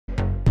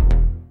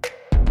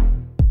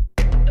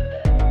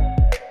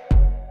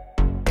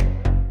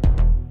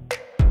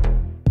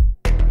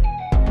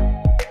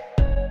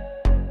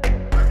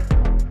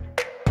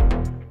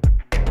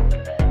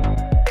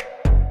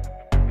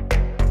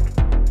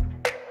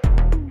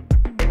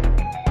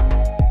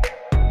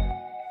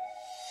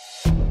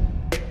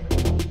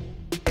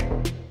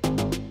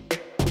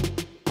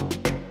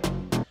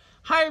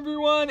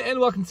everyone, and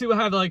welcome to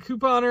High Value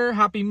Couponer.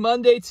 Happy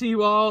Monday to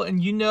you all,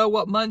 and you know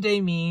what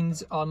Monday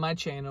means on my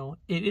channel.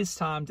 It is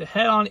time to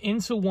head on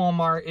into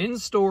Walmart in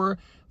store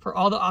for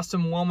all the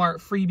awesome Walmart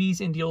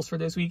freebies and deals for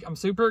this week. I'm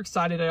super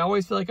excited. I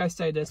always feel like I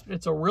say this, but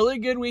it's a really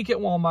good week at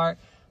Walmart.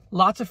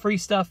 Lots of free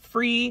stuff,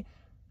 free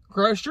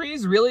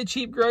groceries, really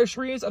cheap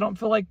groceries. I don't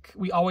feel like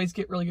we always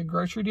get really good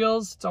grocery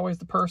deals. It's always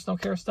the personal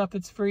care stuff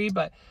that's free,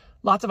 but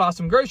lots of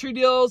awesome grocery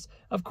deals.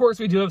 Of course,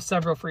 we do have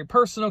several free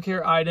personal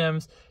care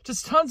items.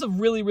 Just tons of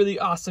really, really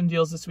awesome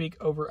deals this week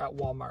over at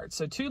Walmart.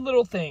 So two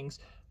little things.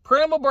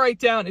 Printable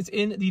breakdown is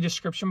in the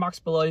description box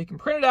below. You can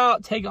print it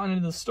out, take it on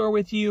into the store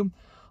with you.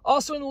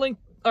 Also in the link,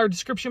 our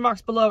description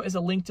box below is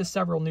a link to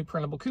several new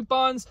printable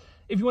coupons.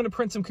 If you want to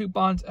print some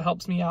coupons, it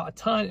helps me out a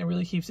ton and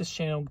really keeps this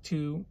channel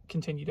to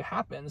continue to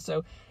happen.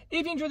 So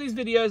if you enjoy these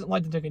videos and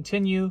like them to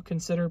continue,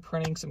 consider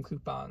printing some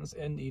coupons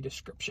in the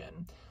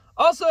description.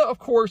 Also, of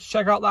course,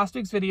 check out last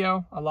week's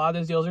video. A lot of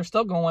those deals are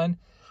still going.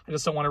 I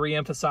just don't want to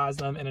re-emphasize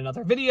them in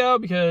another video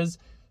because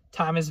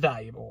time is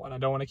valuable and I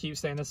don't want to keep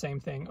saying the same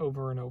thing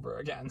over and over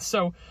again.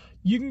 So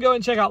you can go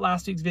and check out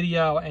last week's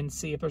video and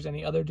see if there's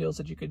any other deals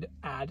that you could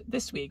add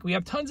this week. We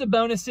have tons of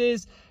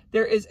bonuses.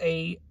 There is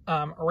a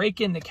rake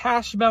in the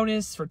cash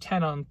bonus for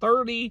 10 on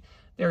 30.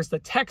 There's the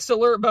text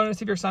alert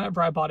bonus if you're signed up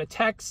for Ibotta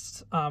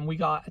texts. We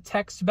got a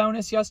text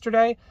bonus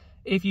yesterday.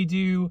 If you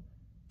do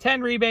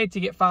 10 rebate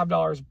to get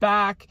 $5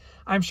 back.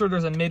 I'm sure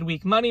there's a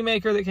midweek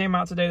moneymaker that came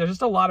out today. There's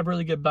just a lot of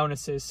really good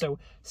bonuses. So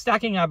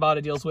stacking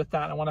Ibotta deals with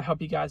that. I want to help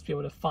you guys be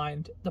able to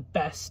find the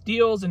best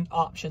deals and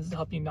options to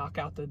help you knock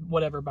out the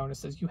whatever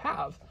bonuses you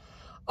have.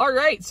 All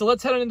right, so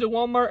let's head on into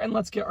Walmart and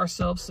let's get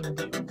ourselves some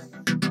deals.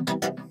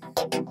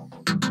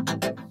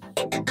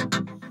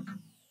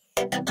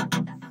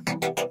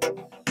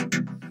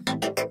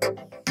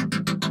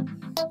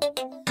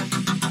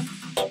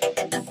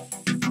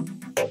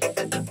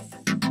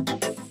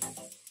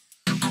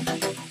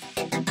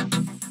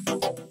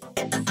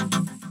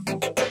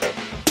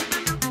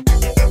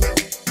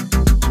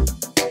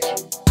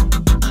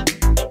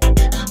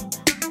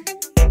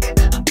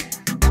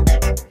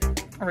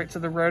 All right, so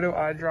the Roto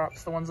eye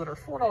drops, the ones that are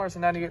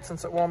 $4.98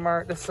 at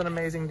Walmart. This is an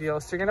amazing deal.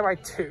 So you're gonna buy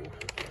two.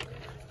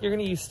 You're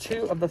gonna use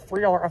two of the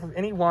 $3 off of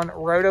any one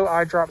Roto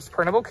eye drops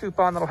printable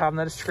coupon that'll have in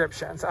the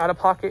description. So out of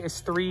pocket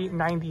is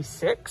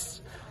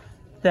 $3.96.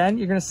 Then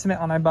you're gonna submit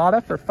on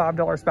Ibotta for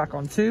 $5 back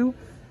on two.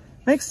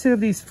 Makes two of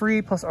these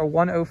free plus a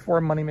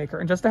 104 moneymaker.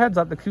 And just a heads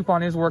up, the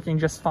coupon is working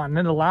just fine.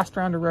 Then the last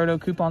round of Roto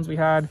coupons we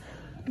had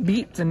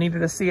beeped and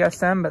needed a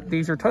CSM, but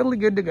these are totally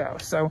good to go.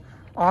 So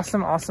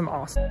awesome, awesome,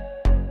 awesome.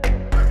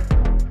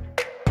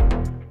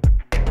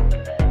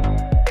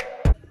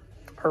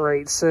 All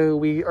right, so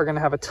we are gonna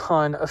have a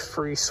ton of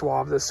free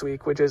Suave this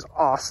week, which is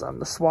awesome.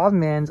 The Suave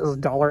men's is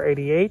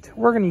 $1.88.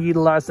 We're gonna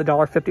utilize the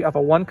 $1.50 off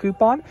of one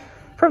coupon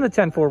from the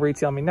 10-4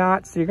 retail me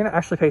not. So you're gonna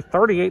actually pay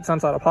 38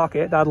 cents out of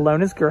pocket. That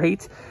alone is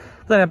great.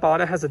 Then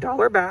Ibotta has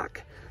 $1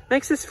 back.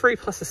 Makes this free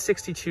plus a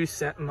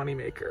 62-cent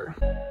moneymaker.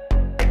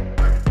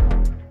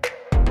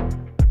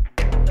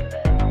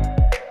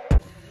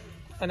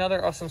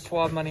 Another awesome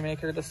Suave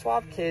moneymaker. The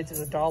Suave Kids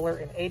is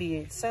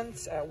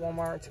 $1.88 at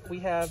Walmart. We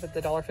have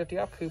the $1.50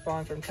 off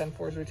coupon from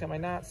 10-4's retail my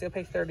not. So you'll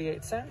pay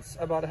 38 cents.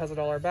 Ibotta has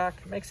 $1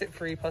 back. Makes it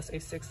free plus a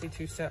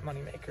 62-cent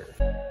moneymaker.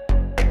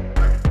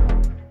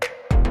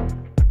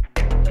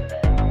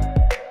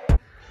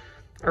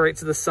 All right,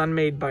 so the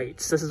Sun-Made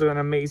Bites. This is an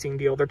amazing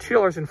deal. They're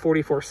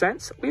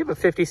 $2.44. We have a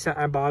 50-cent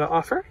Ibotta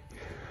offer.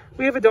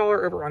 We have $1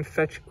 over on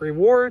Fetch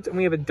Rewards, and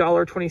we have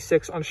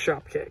 $1.26 on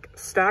Shopkick.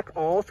 Stack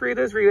all three of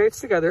those rebates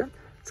together.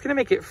 It's gonna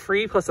make it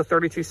free plus a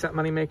 32-cent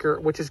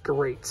moneymaker, which is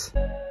great.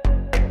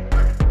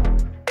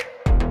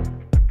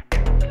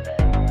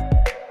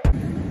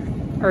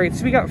 All right,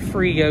 so we got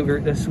free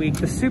yogurt this week.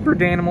 The Super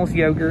Danimals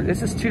yogurt,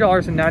 this is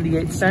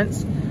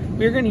 $2.98.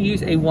 We're gonna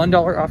use a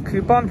 $1 off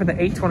coupon for the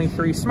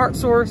 823 Smart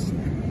Source.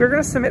 We're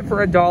gonna submit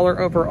for $1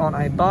 over on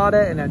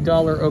Ibotta and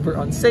 $1 over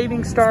on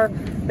Saving Star.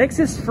 Makes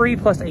this free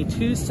plus a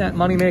 2-cent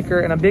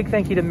moneymaker, and a big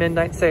thank you to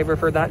Midnight Saver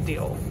for that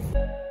deal.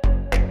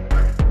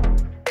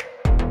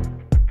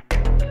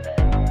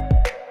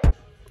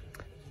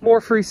 More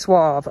free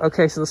Suave.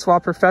 Okay, so the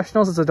Suave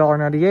Professionals is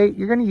 $1.98.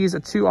 You're gonna use a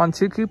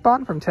 2-on-2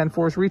 coupon from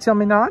 10-4's retail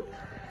me not.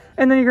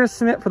 And then you're gonna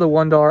submit for the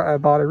 $1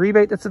 Ibotta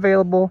rebate that's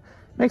available.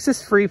 Makes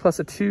this free plus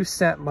a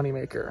 2-cent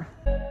moneymaker.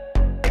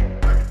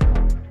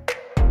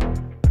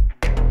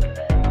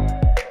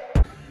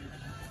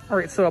 All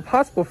right, so a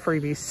possible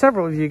freebie.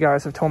 Several of you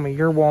guys have told me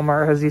your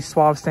Walmart has these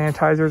Suave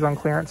sanitizers on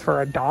clearance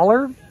for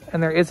 $1,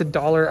 and there is $1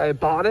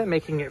 Ibotta,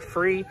 making it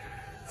free.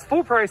 It's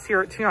full price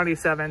here at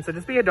 $2.97, so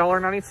just be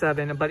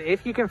 $1.97. But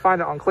if you can find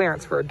it on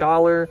clearance for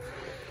 $1,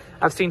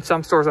 I've seen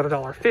some stores at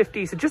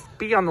 $1.50, so just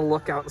be on the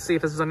lookout and see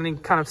if there's any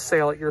kind of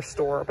sale at your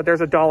store. But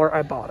there's $1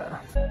 Ibotta.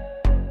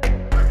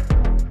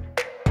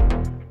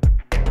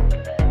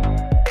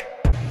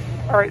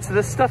 All right, so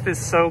this stuff is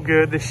so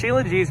good. The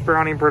Sheila G's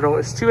Brownie Brittle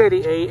is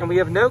 $2.88, and we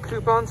have no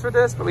coupons for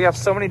this, but we have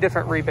so many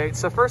different rebates.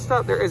 So first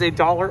up, there is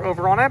 $1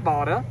 over on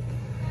Ibotta.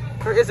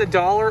 There is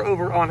 $1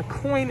 over on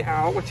Coin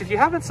Out, which if you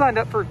haven't signed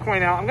up for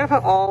Coin Out, I'm gonna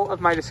put all of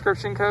my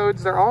description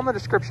codes. They're all in the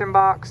description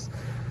box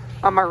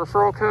on my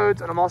referral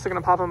codes, and I'm also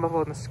gonna pop them up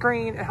on the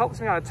screen. It helps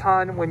me out a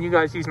ton when you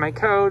guys use my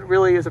code,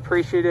 really is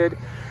appreciated.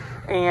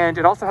 And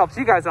it also helps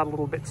you guys out a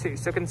little bit too,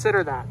 so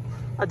consider that.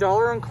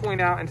 $1 on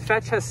Coin Out, and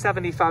Fetch has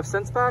 75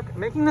 cents back,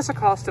 making this a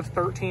cost of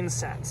 13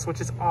 cents,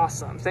 which is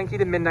awesome. Thank you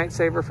to Midnight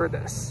Saver for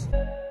this.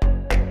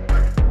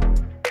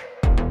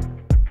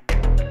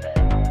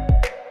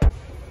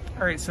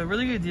 All right, so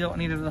really good deal on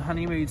either the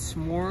Honey Made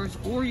S'mores,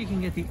 or you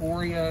can get the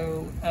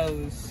Oreo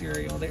O's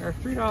cereal. They are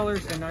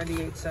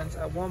 $3.98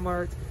 at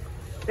Walmart.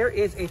 There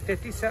is a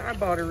 50-cent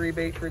Ibotta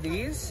rebate for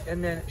these,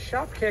 and then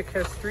Shopkick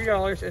has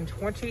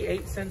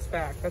 $3.28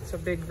 back. That's a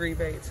big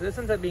rebate. So this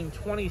ends up being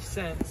 20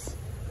 cents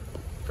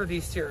for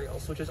these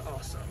cereals, which is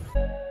awesome.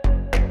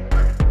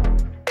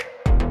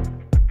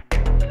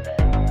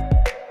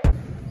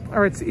 All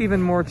right, so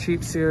even more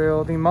cheap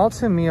cereal, the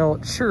Multi-Meal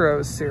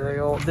Churros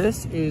cereal.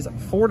 This is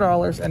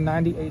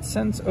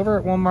 $4.98 over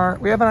at Walmart.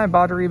 We have an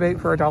Ibotta rebate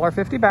for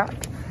 $1.50 back.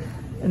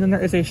 And then there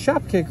is a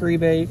Shopkick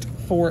rebate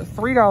for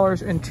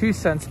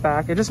 $3.02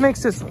 back. It just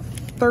makes this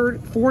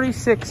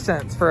 46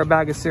 cents for a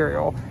bag of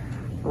cereal.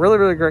 Really,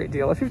 really great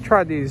deal. If you've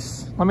tried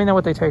these, let me know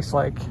what they taste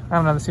like. I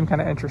don't know, they seem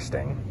kind of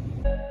interesting.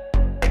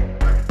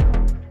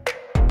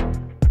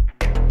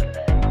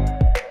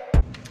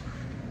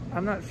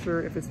 I'm not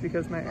sure if it's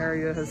because my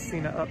area has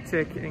seen an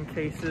uptick in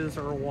cases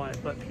or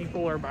what, but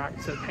people are back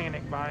to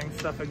panic buying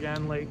stuff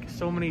again. Like,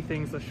 so many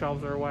things the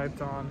shelves are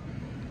wiped on.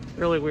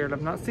 Really weird.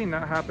 I've not seen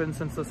that happen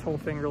since this whole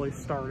thing really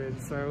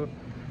started, so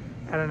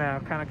I don't know,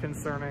 kind of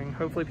concerning.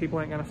 Hopefully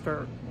people ain't gonna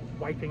start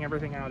wiping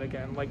everything out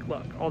again. Like,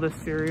 look, all this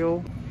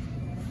cereal,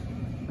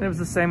 it was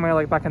the same way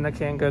like back in the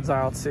canned goods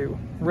aisle too.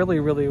 Really,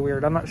 really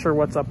weird. I'm not sure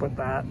what's up with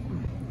that.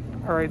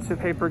 All right, so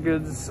paper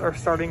goods are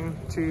starting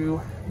to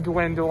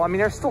dwindle. I mean,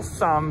 there's still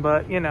some,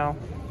 but you know,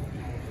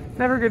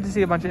 never good to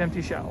see a bunch of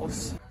empty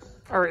shelves.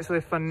 All right, so a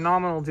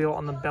phenomenal deal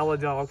on the Bella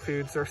dog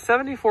foods. They're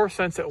 74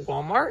 cents at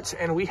Walmart,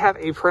 and we have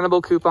a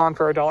printable coupon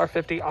for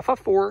 $1.50 off of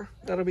 4.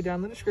 That'll be down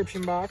in the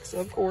description box,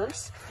 of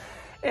course.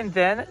 And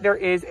then there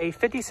is a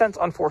 50 cents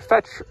on 4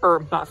 Fetch,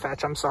 or not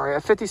Fetch, I'm sorry,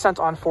 a 50 cents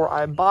on 4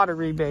 Ibotta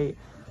rebate.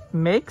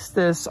 Makes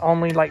this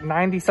only like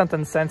 90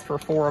 something cents for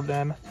 4 of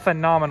them.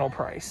 Phenomenal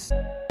price.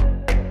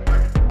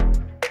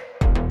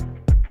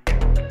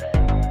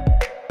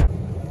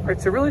 All right,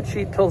 so really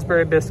cheap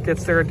Pillsbury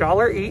biscuits. They're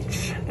 $1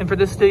 each, and for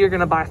this deal, you're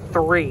gonna buy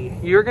 3.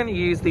 You're gonna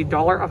use the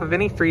 $1 off of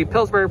any 3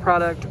 Pillsbury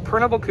product,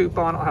 printable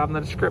coupon, I'll have in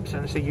the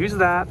description. So use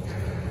that,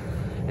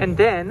 and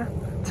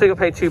then, so you'll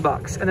pay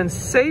 $2. And then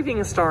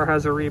Saving Star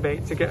has a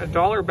rebate to get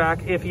 $1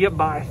 back if you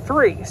buy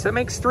 3. So it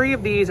makes 3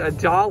 of these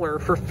 $1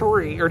 for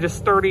 3, or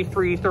just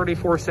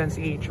 34 cents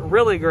each.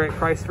 Really great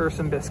price for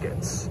some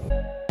biscuits.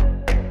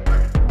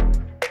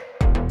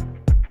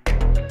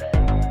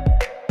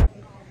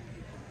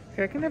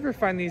 I can never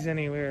find these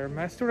anywhere.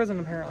 My store doesn't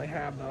apparently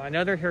have them. I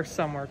know they're here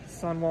somewhere because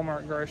it's on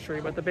Walmart grocery,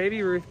 but the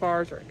Baby Ruth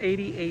bars are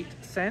 88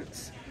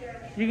 cents.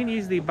 You can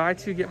use the buy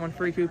 2 get 1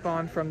 free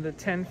coupon from the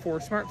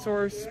 10-4 Smart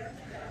Source.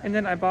 And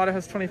then Ibotta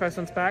has 25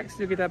 cents back, so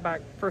you'll get that back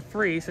for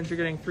 3 since you're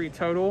getting 3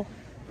 total.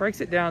 Breaks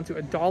it down to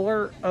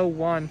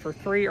 $1.01 for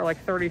 3, or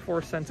like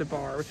 34 cents a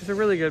bar, which is a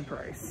really good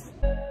price.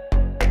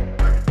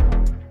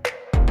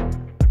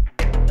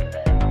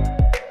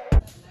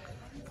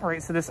 All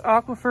right, so this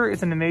Aquifer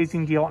is an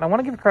amazing deal, and I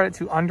want to give credit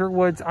to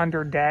Underwoods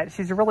Under Debt.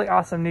 She's a really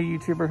awesome new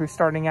YouTuber who's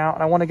starting out,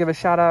 and I want to give a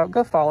shout out.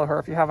 Go follow her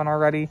if you haven't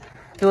already.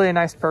 Really a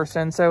nice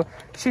person. So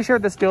she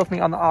shared this deal with me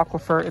on the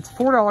Aquifer. It's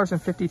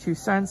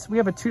 $4.52. We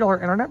have a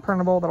 $2 internet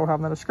printable that we'll have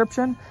in the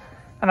description,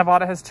 and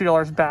Ibotta has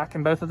 $2 back,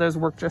 and both of those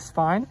work just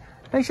fine.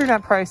 Make sure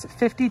that price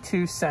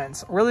 52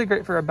 cents. Really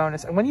great for a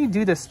bonus. And when you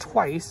do this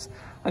twice,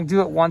 like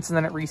do it once and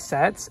then it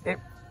resets,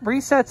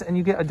 and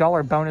you get a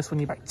 $1 bonus when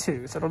you buy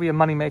 2. So it'll be a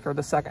money maker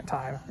the second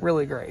time.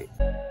 Really great.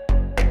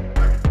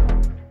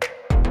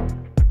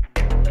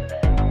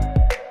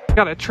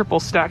 Got a triple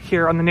stack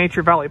here on the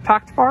Nature Valley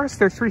packed bars.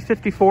 They're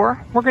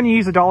 $3.54. We're going to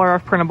use a $1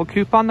 off printable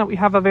coupon that we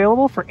have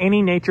available for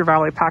any Nature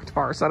Valley packed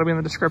bars. That'll be in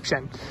the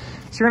description.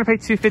 So you're going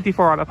to pay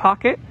 $2.54 out of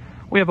pocket.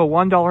 We have a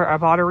 $1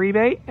 Ibotta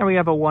rebate, and we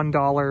have a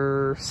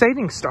 $1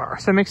 Saving Star.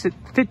 So it makes it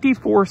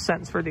 54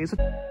 cents for these.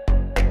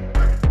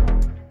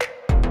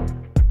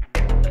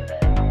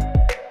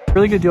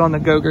 Really good deal on the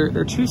Go-Gurt.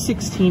 They're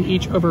 $2.16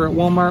 each over at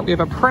Walmart. We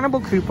have a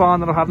printable coupon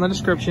that I'll have in the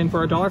description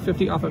for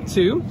 $1.50 off of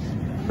 2.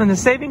 Then the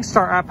Saving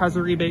Star app has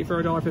a rebate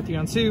for $1.50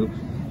 on 2.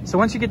 So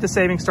once you get the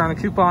Saving Star on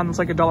the coupon, it's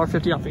like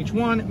 $1.50 off each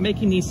one,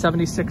 making these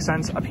 76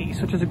 cents a piece,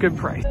 which is a good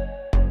price.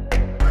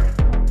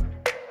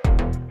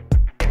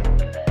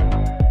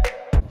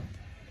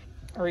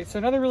 All right, so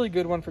another really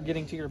good one for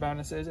getting to your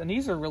bonuses, and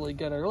these are really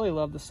good. I really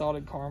love the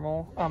salted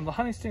caramel. The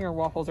Honey Stinger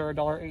waffles are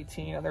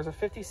 $1.18, and there's a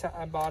 50-cent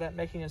Ibotta,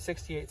 making them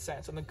 68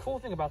 cents. And the cool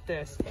thing about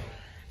this,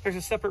 there's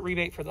a separate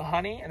rebate for the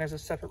honey, and there's a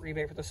separate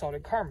rebate for the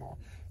salted caramel.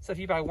 So if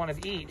you buy one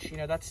of each, you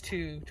know, that's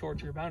 2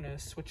 towards your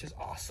bonus, which is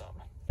awesome.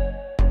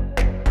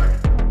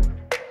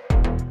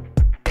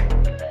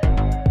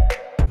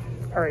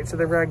 All right, so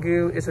the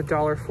Ragu is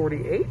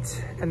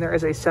 $1.48, and there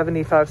is a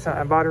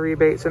 75-cent Ibotta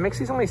rebate. So it makes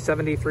these only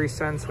 73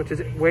 cents, which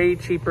is way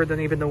cheaper than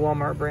even the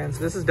Walmart brand.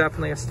 So this is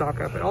definitely a stock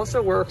up. It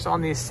also works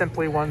on these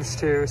Simply ones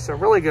too, so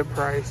really good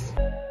price.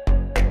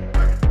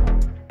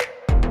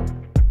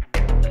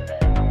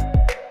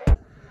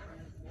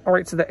 All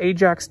right, so the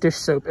Ajax dish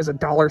soap is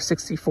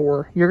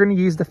 $1.64. You're gonna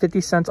use the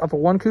 50 cents off of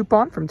one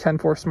coupon from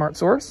 10-4 Smart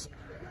Source.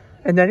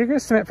 And then you're going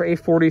to submit for a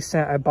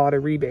 40-cent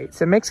Ibotta rebate.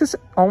 So it makes this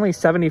only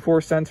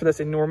 74 cents for this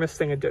enormous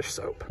thing of dish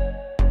soap.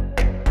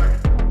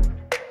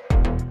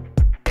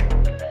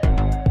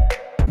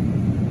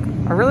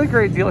 A really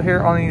great deal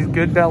here on these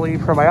Good Belly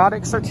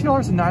probiotics. They're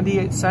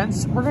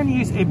 $2.98. We're going to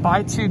use a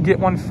buy two, get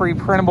one free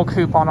printable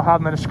coupon. I'll have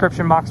them in the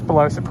description box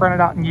below, so print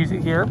it out and use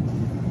it here.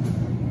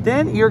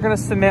 Then you're going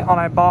to submit on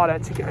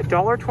Ibotta to get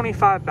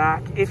 $1.25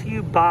 back if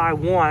you buy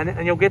one,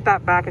 and you'll get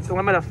that back. It's a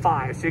limit of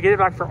 5, so you get it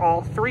back for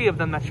all 3 of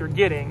them that you're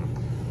getting.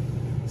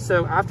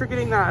 So after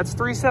getting that, it's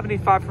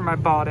 $3.75 from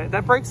Ibotta.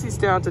 That breaks these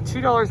down to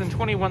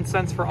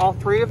 $2.21 for all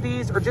 3 of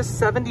these, or just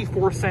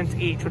 74 cents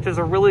each, which is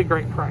a really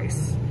great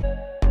price.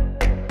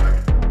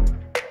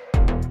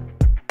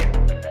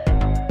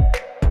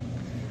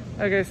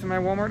 Okay, so my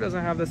Walmart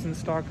doesn't have this in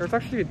stock. There's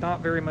actually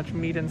not very much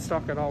meat in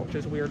stock at all, which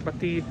is weird, but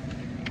the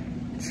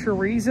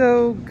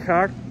chorizo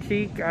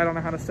Shopkick, I don't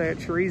know how to say it,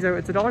 chorizo,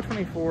 it's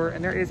 $1.24,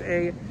 and there is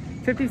a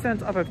 50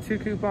 cents off of 2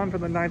 coupon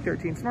from the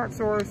 913 Smart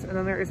Source, and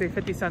then there is a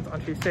 50 cents on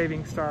 2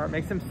 Savings Star. It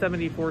makes them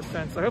 74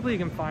 cents, so hopefully you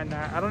can find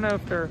that. I don't know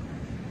if they're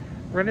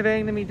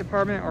renovating the meat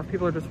department or if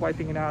people are just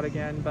wiping it out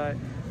again, but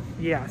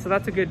yeah, so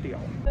that's a good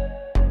deal.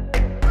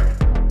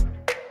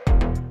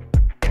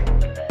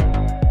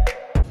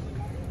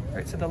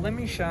 So the Let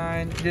Me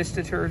Shine dish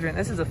detergent,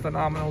 this is a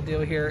phenomenal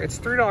deal here. It's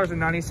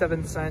 $3.97,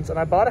 and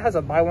Ibotta has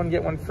a buy one,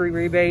 get one free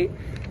rebate.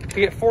 You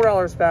get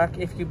 $4 back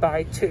if you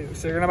buy 2.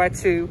 So you're gonna buy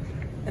 2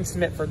 and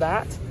submit for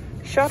that.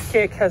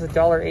 Shopkick has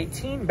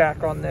 $1.18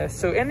 back on this.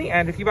 So in the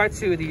end, if you buy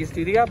 2 of these,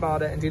 do the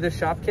Ibotta and do the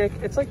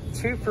Shopkick, it's like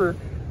 2 for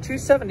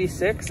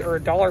 $2.76 or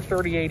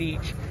 $1.38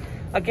 each.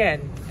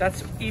 Again,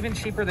 that's even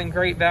cheaper than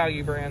Great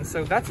Value brands.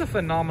 So that's a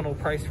phenomenal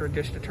price for a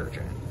dish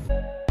detergent.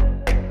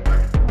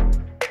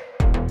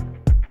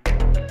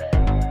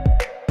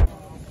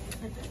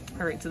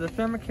 All right, so the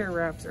Thermacare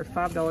wraps are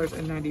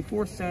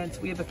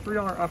 $5.94. We have a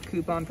 $3 off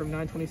coupon from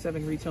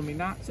 927 Retail Me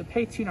Not. So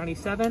pay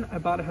 $2.97.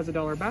 Ibotta has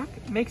 $1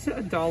 back. Makes it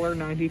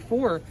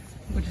 $1.94,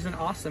 which is an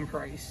awesome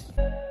price.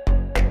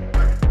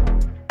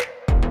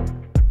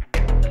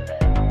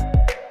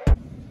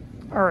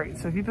 All right,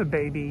 so if you have a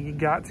baby, you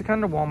got to come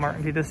to Walmart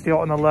and do this deal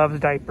on the Love's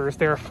diapers.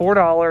 They're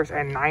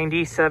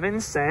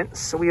 $4.97.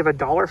 So we have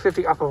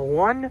 $1.50 off of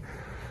one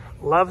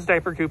Love's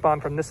diaper coupon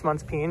from this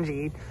month's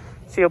P&G.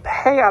 So you'll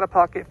pay out of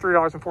pocket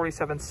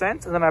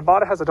 $3.47, and then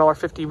Ibotta has a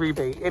 $1.50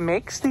 rebate. It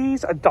makes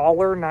these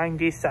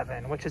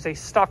 $1.97, which is a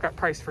stock up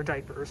price for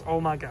diapers.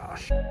 Oh my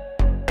gosh.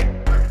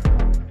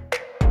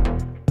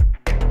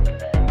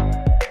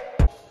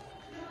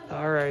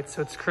 All right,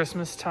 so it's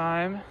Christmas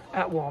time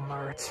at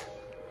Walmart.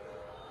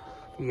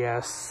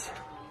 Yes.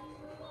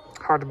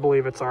 Hard to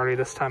believe it's already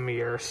this time of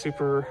year.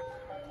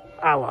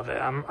 I love it.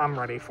 I'm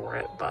ready for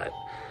it, but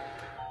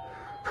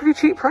pretty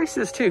cheap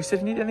prices too. So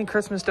if you need any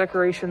Christmas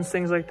decorations,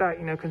 things like that,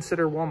 you know,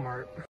 consider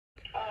Walmart.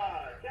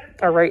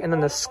 All right, and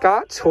then the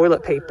Scott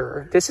toilet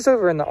paper. This is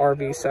over in the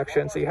RV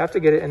section, so you have to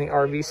get it in the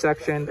RV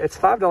section. It's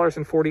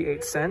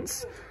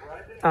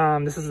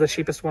 $5.48. This is the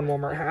cheapest one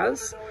Walmart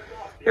has.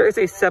 There is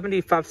a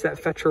 75-cent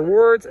Fetch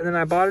Rewards, and then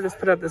Ibotta just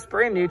put up this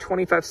brand new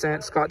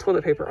 25-cent Scott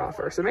toilet paper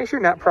offer. So make sure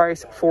net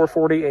price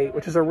 $4.48,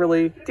 which is a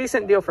really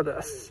decent deal for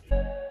this.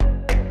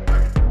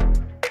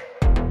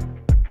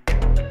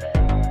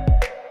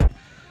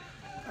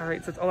 All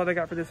right, so that's all that I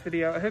got for this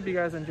video. I hope you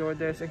guys enjoyed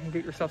this and can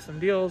get yourself some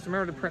deals.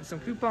 Remember to print some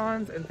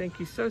coupons, and thank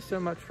you so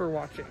much for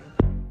watching.